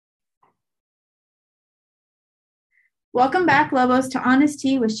Welcome back, Lobos, to Honest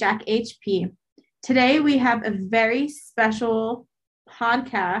Tea with Shaq HP. Today we have a very special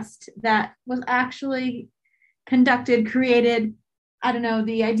podcast that was actually created. I don't know,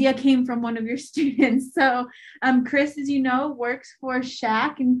 the idea came from one of your students. Chris, as you know, works for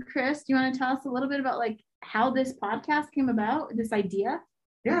Shaq. And Chris, do you want to tell us a little bit about how this podcast came about, this idea?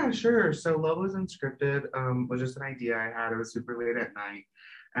 Yeah, sure. So Lobos Unscripted was just an idea I had. It was super late at night.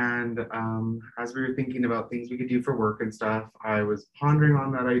 And as we were thinking about things we could do for work and stuff, I was pondering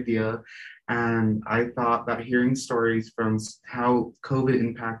on that idea. And I thought that hearing stories from how COVID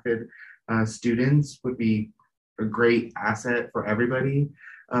impacted students would be a great asset for everybody.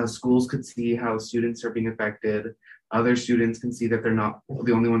 Schools could see how students are being affected. Other students can see that they're not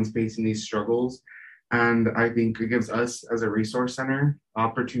the only ones facing these struggles. And I think it gives us as a resource center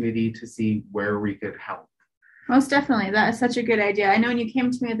opportunity to see where we could help. Most definitely. That is such a good idea. I know when you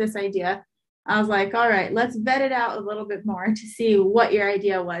came to me with this idea, I was like, all right, let's vet it out a little bit more to see what your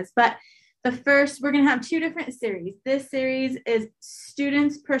idea was. But we're going to have two different series. This series is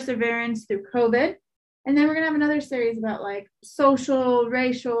students' perseverance through COVID. And then we're going to have another series about social,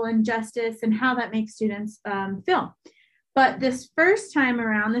 racial injustice and how that makes students feel. But this first time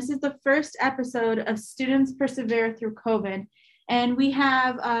around, this is the first episode of Students Persevere Through COVID. And we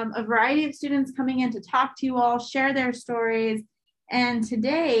have a variety of students coming in to talk to you all, share their stories. And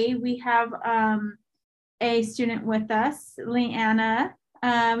today we have a student with us, Leanna. You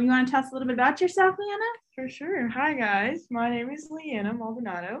want to tell us a little bit about yourself, Leanna? For sure. Hi, guys. My name is Leanna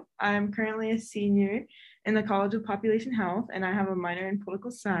Maldonado. I'm currently a senior in the College of Population Health, and I have a minor in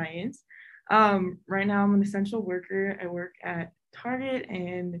political science. Right now, I'm an essential worker. I work at Target,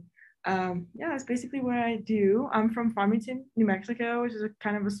 and that's basically what I do. I'm from Farmington, New Mexico, which is a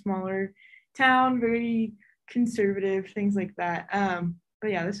kind of a smaller town, very conservative, things like that.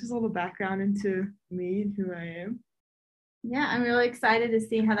 But yeah, this is a little background into me and who I am. Yeah, I'm really excited to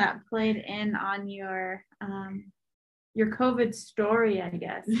see how that played in on your COVID story, I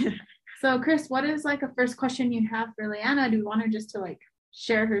guess. So, Chris, what is a first question you have for Leanna? Do you want her just to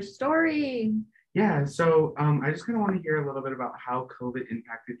share her story? Yeah, so I just kind of want to hear a little bit about how COVID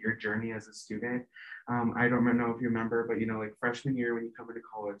impacted your journey as a student. I don't know if you remember, but freshman year when you come into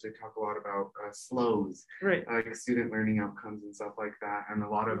college, they talk a lot about SLOs, right? Like student learning outcomes and stuff like that, and a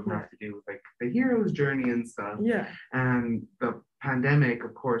lot of them have to do with the hero's journey and stuff. Yeah. And the pandemic,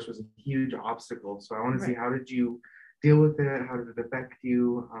 of course, was a huge obstacle. So I want to see, how did you deal with it? How did it affect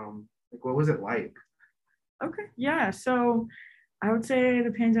you? What was it like? Okay, yeah. So I would say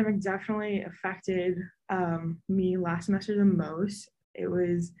the pandemic definitely affected me last semester the most. It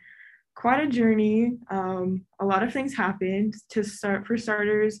was quite a journey. A lot of things happened. For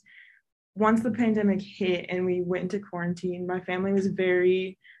starters, once the pandemic hit and we went into quarantine, my family was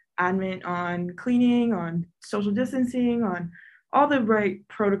very adamant on cleaning, on social distancing, on all the right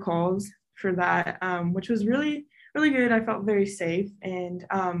protocols for that, which was really, really good. I felt very safe. And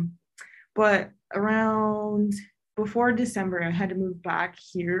but around before December, I had to move back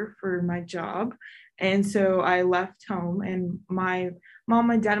here for my job. And so I left home, and my mom,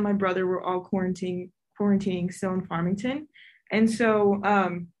 my dad, and my brother were all quarantining still in Farmington. And so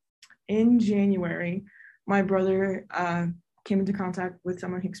in January, my brother came into contact with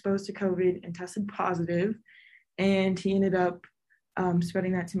someone exposed to COVID and tested positive. And he ended up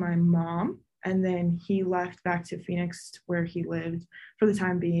spreading that to my mom. And then he left back to Phoenix, where he lived for the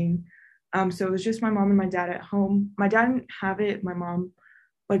time being. So it was just my mom and my dad at home. My dad didn't have it. My mom,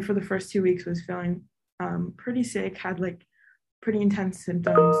 for the first 2 weeks, was feeling pretty sick, had pretty intense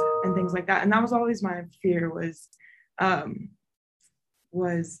symptoms and things like that. And that was always my fear,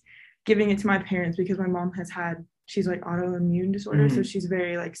 was giving it to my parents, because my mom she's autoimmune disorder. Mm-hmm. So she's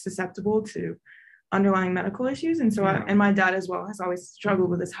very susceptible to underlying medical issues. And so, and my dad as well has always struggled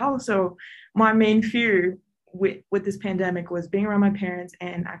with his health. So my main fear with this pandemic was being around my parents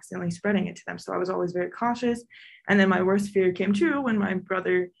and accidentally spreading it to them. So I was always very cautious. And then my worst fear came true when my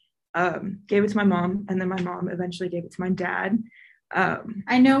brother gave it to my mom, and then my mom eventually gave it to my dad.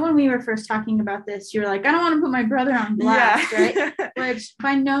 I know when we were first talking about this, you were like, I don't want to put my brother on blast, right? Which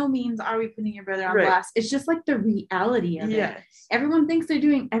by no means are we putting your brother on blast. It's just the reality of it. Everyone thinks they're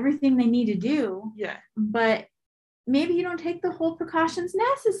doing everything they need to do. Yeah. But maybe you don't take the whole precautions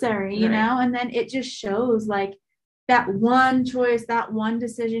necessary, you know, and then it just shows that one choice, that one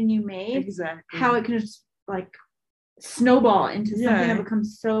decision you made, exactly how it can just snowball into something that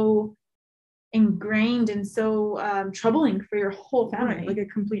becomes so ingrained and so troubling for your whole family. A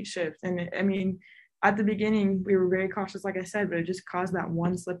complete shift. And I mean, at the beginning, we were very cautious, like I said, but it just caused that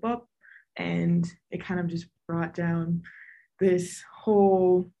one slip up, and it kind of just brought down this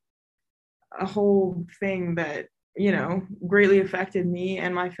whole thing that greatly affected me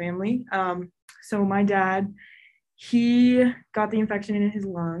and my family. So my dad, he got the infection in his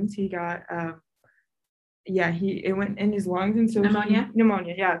lungs. He got it went in his lungs, and so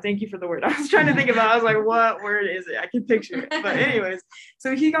pneumonia. Yeah, thank you for the word. I was trying to think about. I was like, what word is it? I can picture it. But anyways,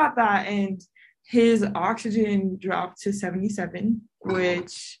 so he got that, and his oxygen dropped to 77,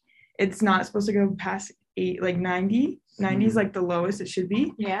 which it's not supposed to go past 90. 90 is like the lowest it should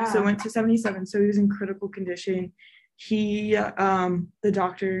be. Yeah. So it went to 77. So he was in critical condition. He, the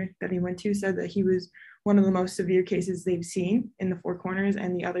doctor that he went to said that he was one of the most severe cases they've seen in the Four Corners,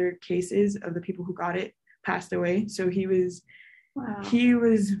 and the other cases of the people who got it passed away. So he was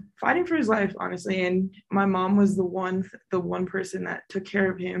fighting for his life, honestly. And my mom was the one person that took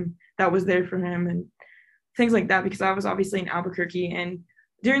care of him, that was there for him and things like that, because I was obviously in Albuquerque. And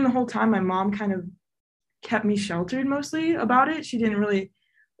during the whole time, my mom kind of kept me sheltered mostly about it. She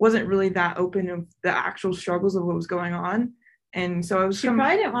wasn't really that open of the actual struggles of what was going on. And so she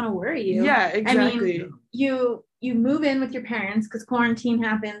probably didn't want to worry you. Yeah, exactly. I mean, you move in with your parents because quarantine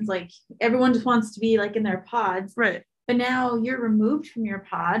happens. Like everyone just wants to be like in their pods. Right. But now you're removed from your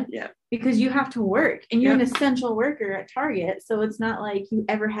pod. Yeah. Because you have to work, and you're an essential worker at Target. So it's not like you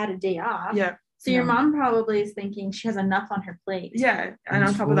ever had a day off. Yeah. So your mom probably is thinking she has enough on her plate. Yeah, and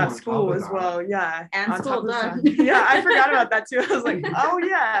on top of that, school as well. Yeah, and school done. Yeah, I forgot about that too. I was like, oh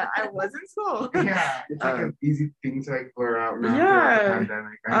yeah, I was in school. Yeah, it's like an easy thing to like blur out now. Yeah, the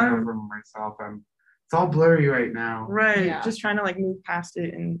pandemic. I know from myself, it's all blurry right now. Right, just trying to like move past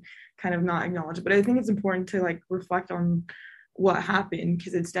it and kind of not acknowledge it. But I think it's important to like reflect on what happened,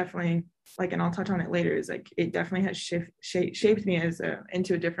 because it's definitely like, and I'll touch on it later, is like it definitely has shaped me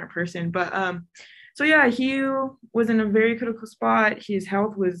into a different person. But so yeah, he was in a very critical spot. His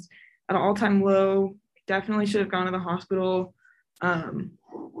health was at an all-time low. Definitely should have gone to the hospital,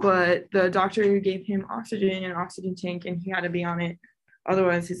 but the doctor gave him oxygen, an oxygen tank, and he had to be on it,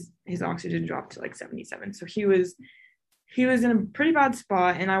 otherwise his oxygen dropped to like 77. So he was in a pretty bad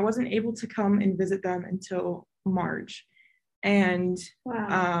spot, and I wasn't able to come and visit them until March. And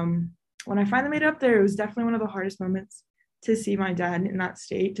when I finally made it up there, it was definitely one of the hardest moments to see my dad in that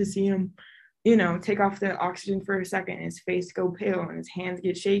state, to see him, take off the oxygen for a second, his face go pale and his hands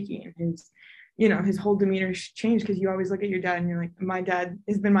get shaky, and his whole demeanor changed, because you always look at your dad and you're like, my dad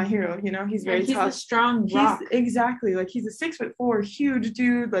has been my hero, he's very tough. He's a strong rock. Exactly. Like he's a 6'4" huge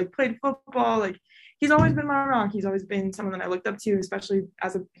dude, like played football, like he's always been my rock. He's always been someone that I looked up to, especially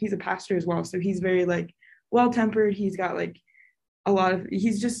he's a pastor as well. So he's very like well-tempered. He's got like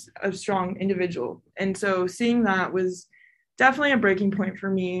he's just a strong individual. And so seeing that was definitely a breaking point for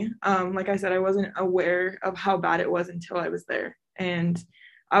me. Like I said, I wasn't aware of how bad it was until I was there. And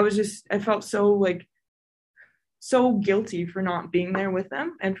I felt so guilty for not being there with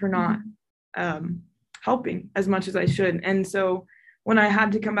them and for not helping as much as I should. And so when I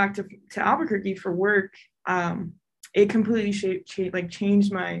had to come back to Albuquerque for work, it completely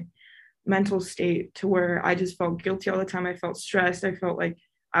changed my mental state to where I just felt guilty all the time. I felt stressed. I felt like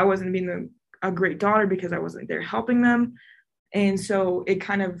I wasn't being a great daughter because I wasn't there helping them. And so it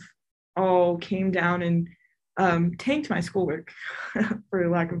kind of all came down and tanked my schoolwork, for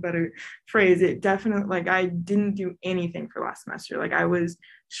lack of a better phrase. It definitely, like, I didn't do anything for last semester. Like, I was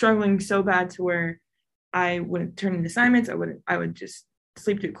struggling so bad to where I wouldn't turn in assignments. I would just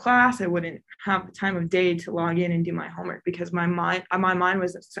sleep through class. I wouldn't have the time of day to log in and do my homework because my mind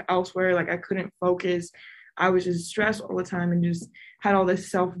was elsewhere. Like, I couldn't focus. I was just stressed all the time and just had all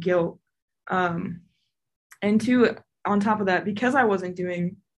this self-guilt. On top of that, because I wasn't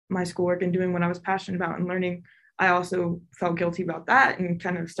doing my schoolwork and doing what I was passionate about and learning, I also felt guilty about that and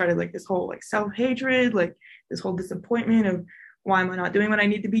kind of started like this whole like self-hatred, like this whole disappointment of why am I not doing what I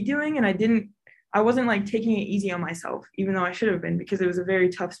need to be doing? And I wasn't like taking it easy on myself, even though I should have been, because it was a very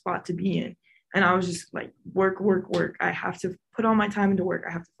tough spot to be in. And I was just like, work. I have to put all my time into work.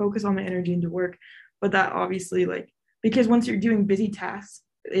 I have to focus all my energy into work. But that obviously, like, because once you're doing busy tasks,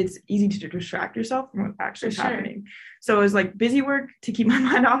 it's easy to distract yourself from what's actually happening. So it was like busy work to keep my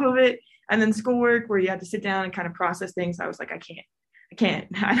mind off of it. And then schoolwork where you had to sit down and kind of process things. I was like, I can't.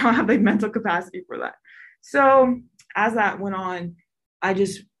 I don't have the mental capacity for that. So as that went on, I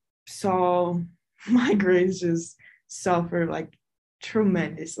just saw my grades just suffer like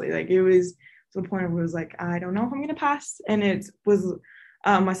tremendously. Like, it was to the point where it was like, I don't know if I'm going to pass. And it was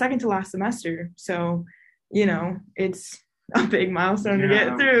my second to last semester. So, it's a big milestone to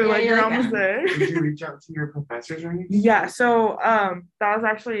get through. Like, you're almost there. Did you reach out to your professors or anything? Yeah. So that was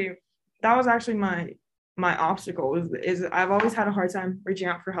actually my obstacle is I've always had a hard time reaching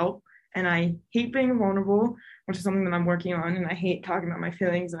out for help, and I hate being vulnerable, which is something that I'm working on, and I hate talking about my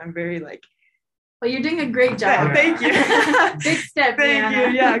feelings, and I'm very like Well, you're doing a great job. Thank you. Big step. Thank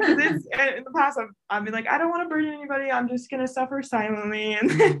you. Yeah, because in the past I've been like, I don't want to burden anybody. I'm just gonna suffer silently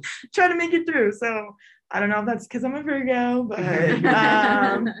and try to make it through. So I don't know if that's because I'm a Virgo, but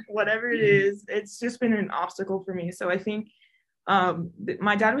whatever it is, it's just been an obstacle for me. So I think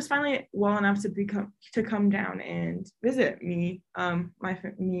my dad was finally well enough to come down and visit me,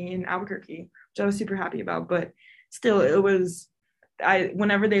 me in Albuquerque, which I was super happy about. But still, it was.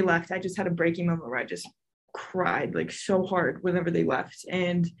 Whenever they left, I just had a breaking moment where I just cried like so hard whenever they left.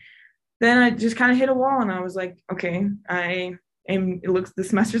 And then I just kind of hit a wall and I was like, okay, the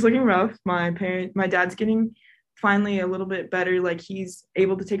semester's looking rough. My dad's getting finally a little bit better. Like he's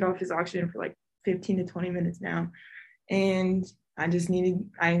able to take off his oxygen for like 15 to 20 minutes now. And I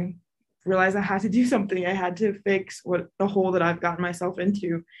realized I had to do something. I had to fix the hole that I've gotten myself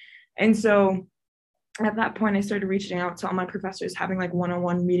into. And so at that point, I started reaching out to all my professors, having like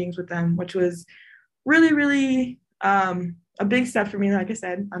one-on-one meetings with them, which was really, really a big step for me. Like I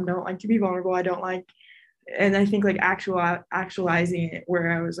said, I don't like to be vulnerable. And I think like actualizing it where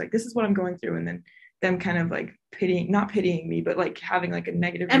I was like, this is what I'm going through. And then them kind of like not pitying me, but like having like a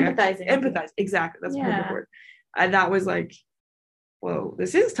negative empathize. Exactly. That's the perfect word. That was like, whoa,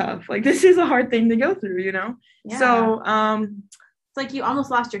 this is tough. Like, this is a hard thing to go through, you know? Yeah. So, it's like you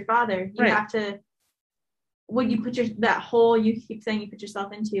almost lost your father. You have to, what you put that hole you keep saying you put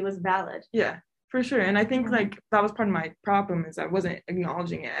yourself into was valid. Yeah, for sure. And I think like that was part of my problem is I wasn't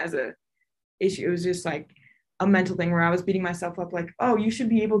acknowledging it as a issue. It was just like a mental thing where I was beating myself up like, oh, you should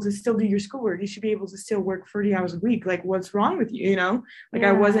be able to still do your schoolwork. You should be able to still work 40 hours a week. Like, what's wrong with you? You know, like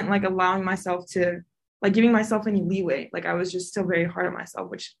I wasn't like allowing myself to like giving myself any leeway. Like I was just still very hard on myself,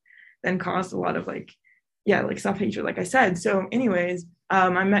 which then caused a lot of like self-hatred, like I said. So anyways,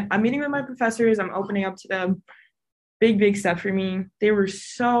 I'm meeting with my professors. I'm opening up to them. Big step for me. They were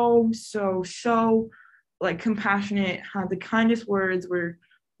so like compassionate, had the kindest words, were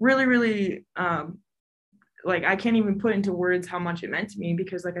really, really like I can't even put into words how much it meant to me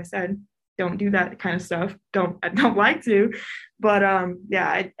because like I said, don't do that kind of stuff. I don't like to. But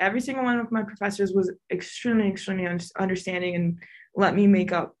every single one of my professors was extremely understanding and let me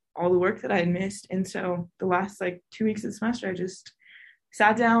make up all the work that I had missed. And so the last like 2 weeks of the semester, I just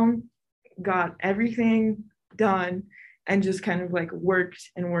sat down, got everything done, and just kind of like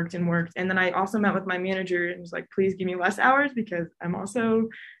worked. And then I also met with my manager and was like, please give me less hours because I'm also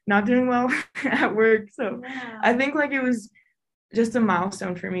not doing well at work. So I think like it was just a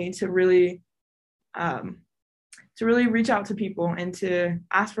milestone for me to really reach out to people and to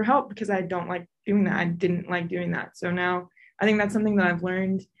ask for help because I don't like doing that. I didn't like doing that. So now I think that's something that I've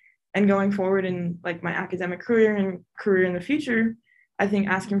learned, and going forward in like my academic career and career in the future, I think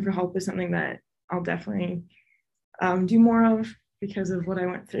asking for help is something that I'll definitely do more of because of what I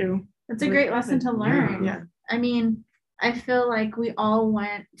went through. It's a great lesson to learn. Yeah. I mean, I feel like we all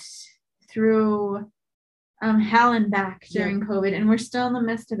went through hell and back during COVID, and we're still in the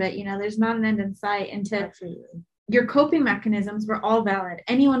midst of it. You know, there's not an end in sight. And your coping mechanisms were all valid.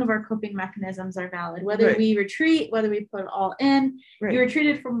 Any one of our coping mechanisms are valid, whether we retreat, whether we put it all in. You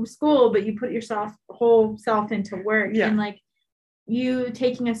retreated from school, but you put whole self into work. And like you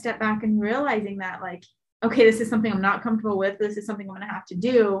taking a step back and realizing that like, okay, this is something I'm not comfortable with. This is something I'm going to have to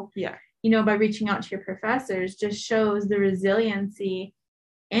do. Yeah. You know, by reaching out to your professors just shows the resiliency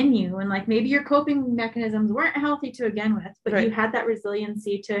in you. And like maybe your coping mechanisms weren't healthy to begin with, but you had that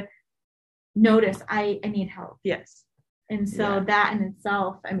resiliency to notice I need help. Yes. And so that in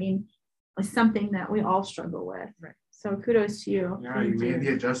itself, I mean, is something that we all struggle with. Right. So kudos to you. Yeah, you made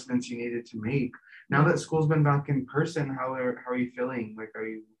the adjustments you needed to make. Now that school's been back in person, how are you feeling? Like, are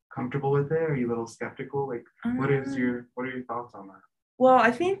you comfortable with it? Are you a little skeptical? Like, what are your thoughts on that? Well, I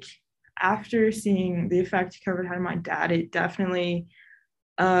think after seeing the effect COVID had on my dad, it definitely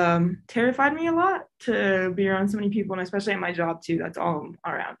terrified me a lot to be around so many people, and especially at my job too. That's all I'm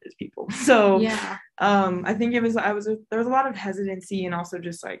around is people. So I think there was a lot of hesitancy and also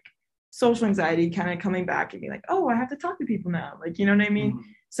just like social anxiety kind of coming back and being like, oh, I have to talk to people now. Like, you know what I mean? Mm-hmm.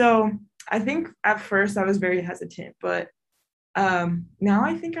 So I think at first I was very hesitant, but now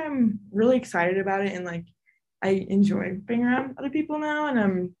I think I'm really excited about it, and like I enjoy being around other people now, and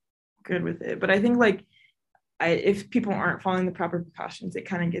I'm good with it. But I think like if people aren't following the proper precautions, it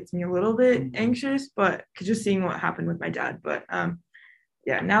kind of gets me a little bit anxious, but just seeing what happened with my dad. But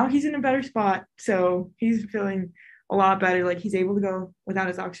now he's in a better spot, so he's feeling a lot better. Like he's able to go without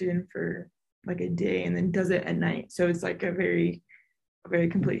his oxygen for like a day and then does it at night. So it's like a very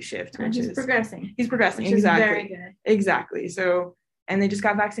complete shift. And he's progressing. He's progressing. Exactly. Very good. Exactly. So, and they just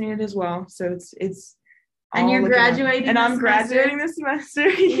got vaccinated as well. So it's And you're looking up. graduating And this I'm graduating this semester.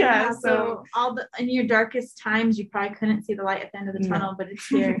 Yeah. So in your darkest times, you probably couldn't see the light at the end of the tunnel, but it's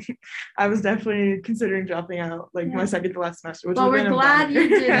here. I was definitely considering dropping out my second to last semester. Which we're glad you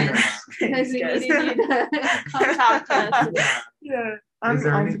didn't, because we Yes. needed you to come talk to us. Yeah. Is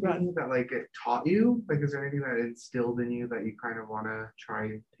there I'm anything that like it taught you? Like, is there anything that instilled in you that you kind of want to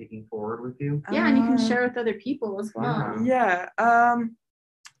try taking forward with you? Yeah, and you can share with other people as well. Yeah.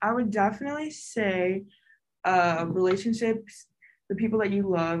 I would definitely say relationships, the people that you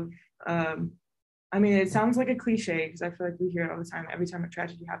love. I mean, it sounds like a cliche because I feel like we hear it all the time, every time a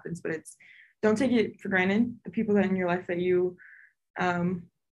tragedy happens, but don't take it for granted. The people that in your life that you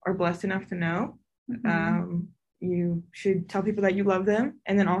are blessed enough to know. You should tell people that you love them.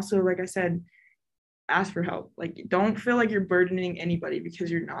 And then also, like I said, ask for help. Like, don't feel like you're burdening anybody,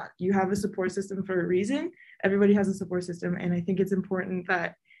 because you're not. You have a support system for a reason. Everybody has a support system. And I think it's important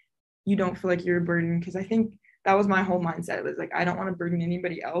that you don't feel like you're a burden, because I think that was my whole mindset. It was like, I don't want to burden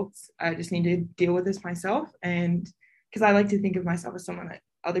anybody else. I just need to deal with this myself. And because I like to think of myself as someone that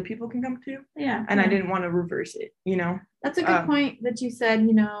other people can come to. Yeah. And I didn't want to reverse it, That's a good point that you said.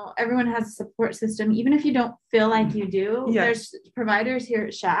 Everyone has a support system. Even if you don't feel like you do, there's providers here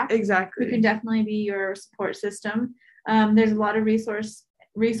at SHAC. Exactly. Who can definitely be your support system. There's a lot of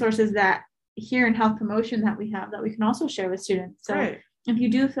resources that here in health promotion that we have that we can also share with students. So if you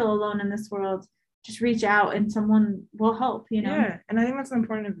do feel alone in this world, just reach out and someone will help, Yeah. And I think that's the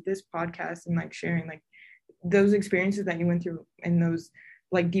important of this podcast and sharing those experiences that you went through in those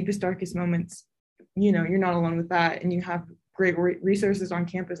deepest, darkest moments. You're not alone with that, and you have great resources on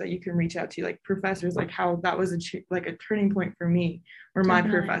campus that you can reach out to, professors, how that was a turning point for me, or my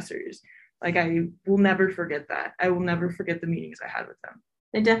professors. I will never forget that. I will never forget the meetings I had with them.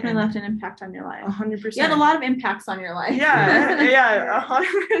 They definitely left an impact on your life. 100%. You had a lot of impacts on your life. Yeah,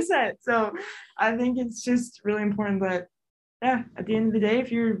 100%. So I think it's just really important that, at the end of the day, if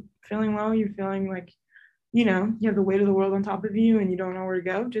you're feeling low, you're feeling you have the weight of the world on top of you and you don't know where to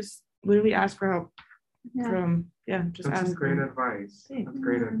go, just literally ask for help. That's ask. Great advice. That's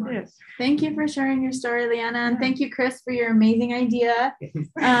great advice. Yes. Thank you for sharing your story, Leanna, and thank you, Chris, for your amazing idea.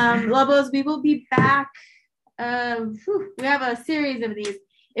 Lobos, we will be back. We have a series of these.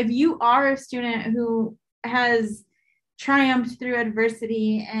 If you are a student who has triumphed through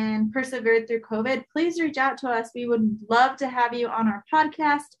adversity and persevered through COVID, please reach out to us. We would love to have you on our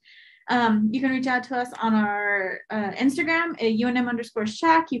podcast. You can reach out to us on our Instagram at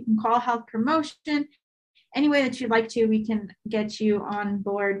UNM_SHAC. You can call health promotion. Any way that you'd like to, we can get you on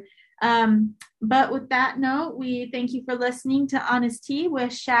board. But with that note, we thank you for listening to Honest Tea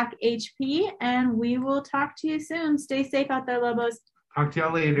with SHAC HP, and we will talk to you soon. Stay safe out there, Lobos. Talk to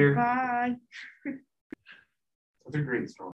y'all later. Bye. That's a great story.